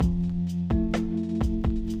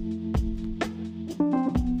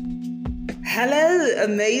Hello,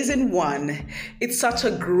 amazing one. It's such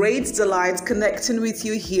a great delight connecting with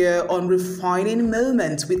you here on Refining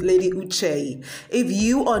Moments with Lady Uche. If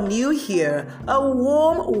you are new here, a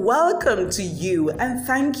warm welcome to you and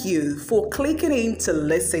thank you for clicking in to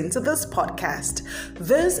listen to this podcast.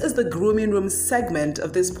 This is the Grooming Room segment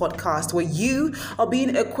of this podcast where you are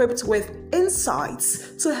being equipped with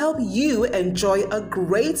insights to help you enjoy a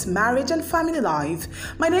great marriage and family life.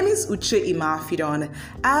 My name is Uche Imafidon.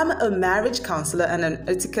 I'm a marriage counselor and an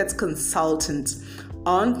etiquette consultant.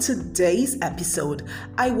 On today's episode,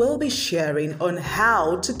 I will be sharing on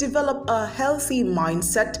how to develop a healthy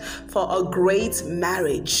mindset for a great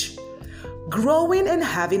marriage. Growing and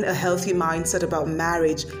having a healthy mindset about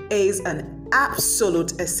marriage is an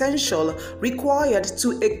absolute essential required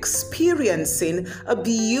to experiencing a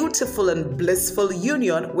beautiful and blissful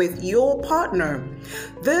union with your partner.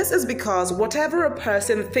 This is because whatever a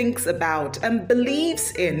person thinks about and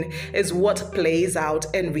believes in is what plays out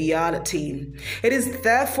in reality. It is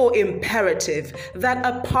therefore imperative that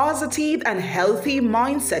a positive and healthy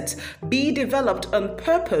mindset be developed on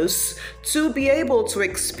purpose to be able to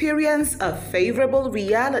experience a favorable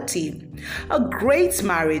reality. A great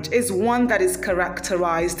marriage is one that is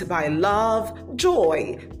characterized by love,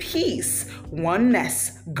 joy, peace,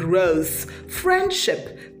 oneness, growth,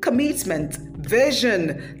 friendship, commitment,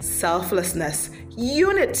 vision, selflessness,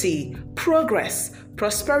 unity, progress,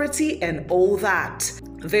 prosperity, and all that.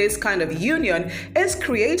 This kind of union is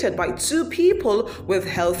created by two people with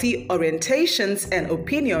healthy orientations and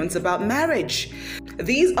opinions about marriage.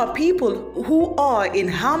 These are people who are in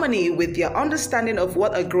harmony with their understanding of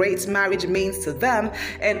what a great marriage means to them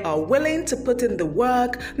and are willing to put in the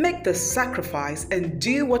work, make the sacrifice, and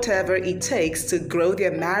do whatever it takes to grow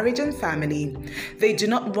their marriage and family. They do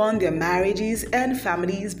not run their marriages and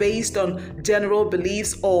families based on general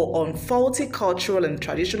beliefs or on faulty cultural and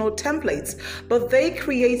traditional templates, but they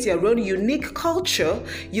create their own unique culture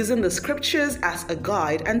using the scriptures as a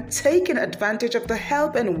guide and taking advantage of the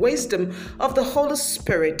help and wisdom of the Holy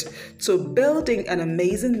Spirit to building an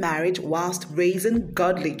amazing marriage whilst raising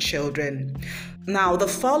godly children. Now, the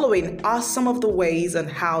following are some of the ways on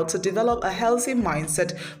how to develop a healthy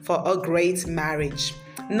mindset for a great marriage.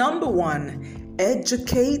 Number 1,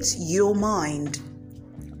 educate your mind.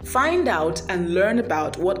 Find out and learn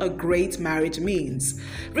about what a great marriage means,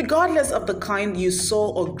 regardless of the kind you saw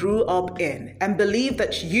or grew up in, and believe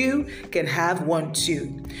that you can have one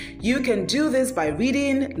too. You can do this by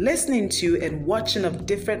reading, listening to, and watching of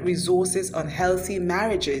different resources on healthy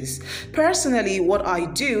marriages. Personally, what I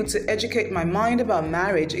do to educate my mind about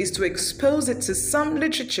marriage is to expose it to some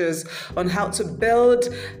literatures on how to build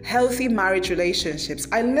healthy marriage relationships.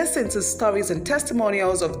 I listen to stories and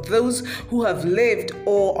testimonials of those who have lived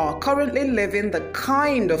or are currently living the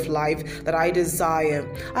kind of life that I desire.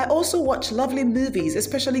 I also watch lovely movies,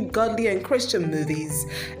 especially godly and Christian movies,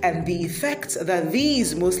 and the effect that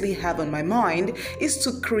these mostly have on my mind is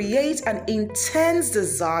to create an intense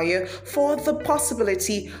desire for the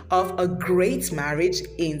possibility of a great marriage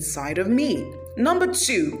inside of me. Number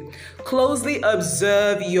 2, closely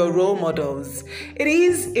observe your role models. It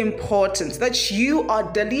is important that you are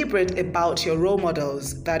deliberate about your role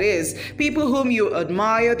models. That is, people whom you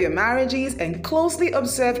admire their marriages, and closely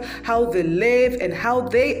observe how they live and how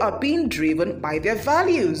they are being driven by their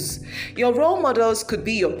values. Your role models could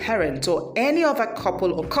be your parent or any other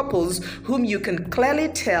couple or couples whom you can clearly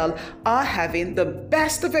tell are having the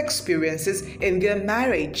best of experiences in their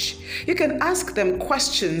marriage. You can ask them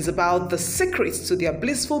questions about the secrets to their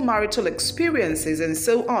blissful marital experiences and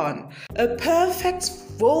so on. A perfect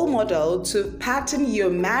role model to pattern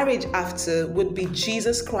your marriage after would be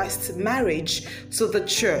Jesus Christ's marriage to the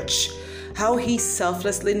church. How he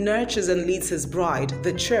selflessly nurtures and leads his bride,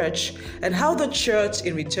 the church, and how the church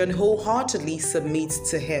in return wholeheartedly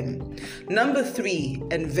submits to him. Number 3,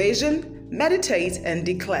 envision, meditate, and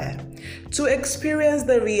declare. To experience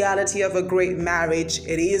the reality of a great marriage,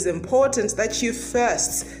 it is important that you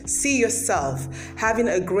first see yourself having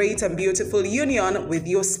a great and beautiful union with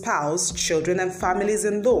your spouse, children, and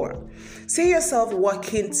families-in-law. See yourself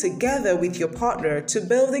working together with your partner to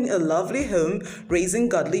building a lovely home, raising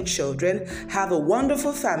godly children, have a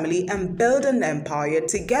wonderful family, and build an empire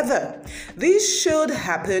together. This should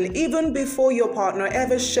happen even before your partner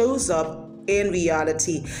ever shows up in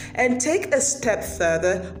reality, and take a step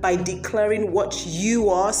further by declaring what you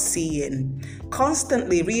are seeing.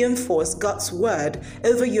 Constantly reinforce God's word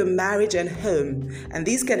over your marriage and home, and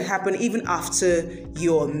these can happen even after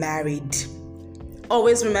you're married.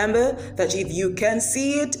 Always remember that if you can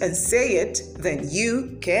see it and say it, then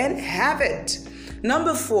you can have it.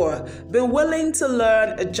 Number 4, be willing to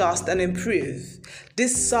learn, adjust, and improve.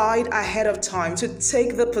 Decide ahead of time to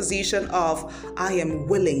take the position of, I am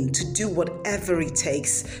willing to do whatever it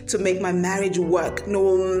takes to make my marriage work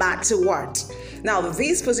no matter what. Now,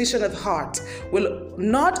 this position of heart will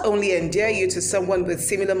not only endear you to someone with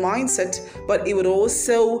similar mindset, but it would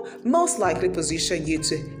also most likely position you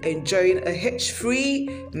to enjoying a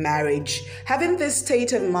hitch-free marriage. Having this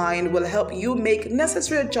state of mind will help you make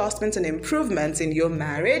necessary adjustments and improvements in your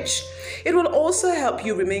marriage. It will also help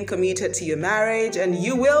you remain committed to your marriage, and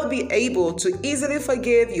you will be able to easily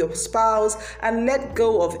forgive your spouse and let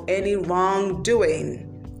go of any wrongdoing.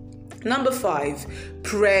 Number 5,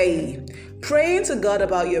 pray. Praying to God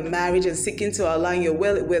about your marriage and seeking to align your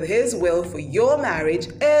will with His will for your marriage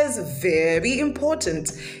is very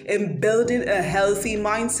important in building a healthy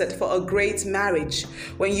mindset for a great marriage.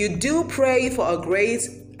 When you do pray for a great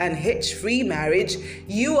and hitch-free marriage,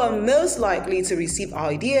 you are most likely to receive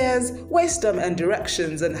ideas, wisdom, and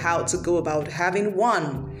directions on how to go about having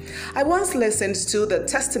one. I once listened to the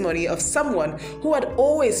testimony of someone who had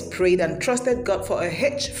always prayed and trusted God for a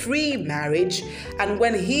hitch-free marriage, and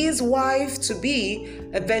when his wife-to-be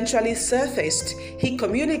eventually surfaced, he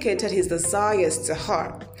communicated his desires to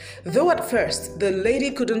her. Though at first the lady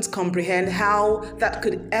couldn't comprehend how that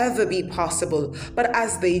could ever be possible, but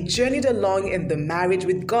as they journeyed along in the marriage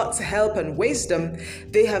with God's help and wisdom,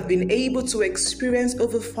 they have been able to experience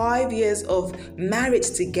over 5 years of marriage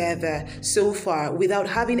together so far without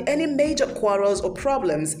having any major quarrels or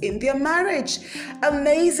problems in their marriage.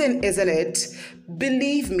 Amazing, isn't it?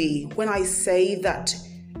 Believe me when I say that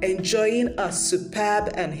enjoying a superb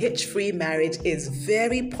and hitch-free marriage is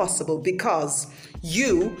very possible, because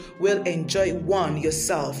you will enjoy one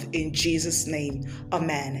yourself in Jesus' name.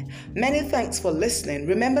 Amen. Many thanks for listening.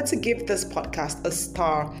 Remember to give this podcast a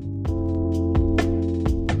star.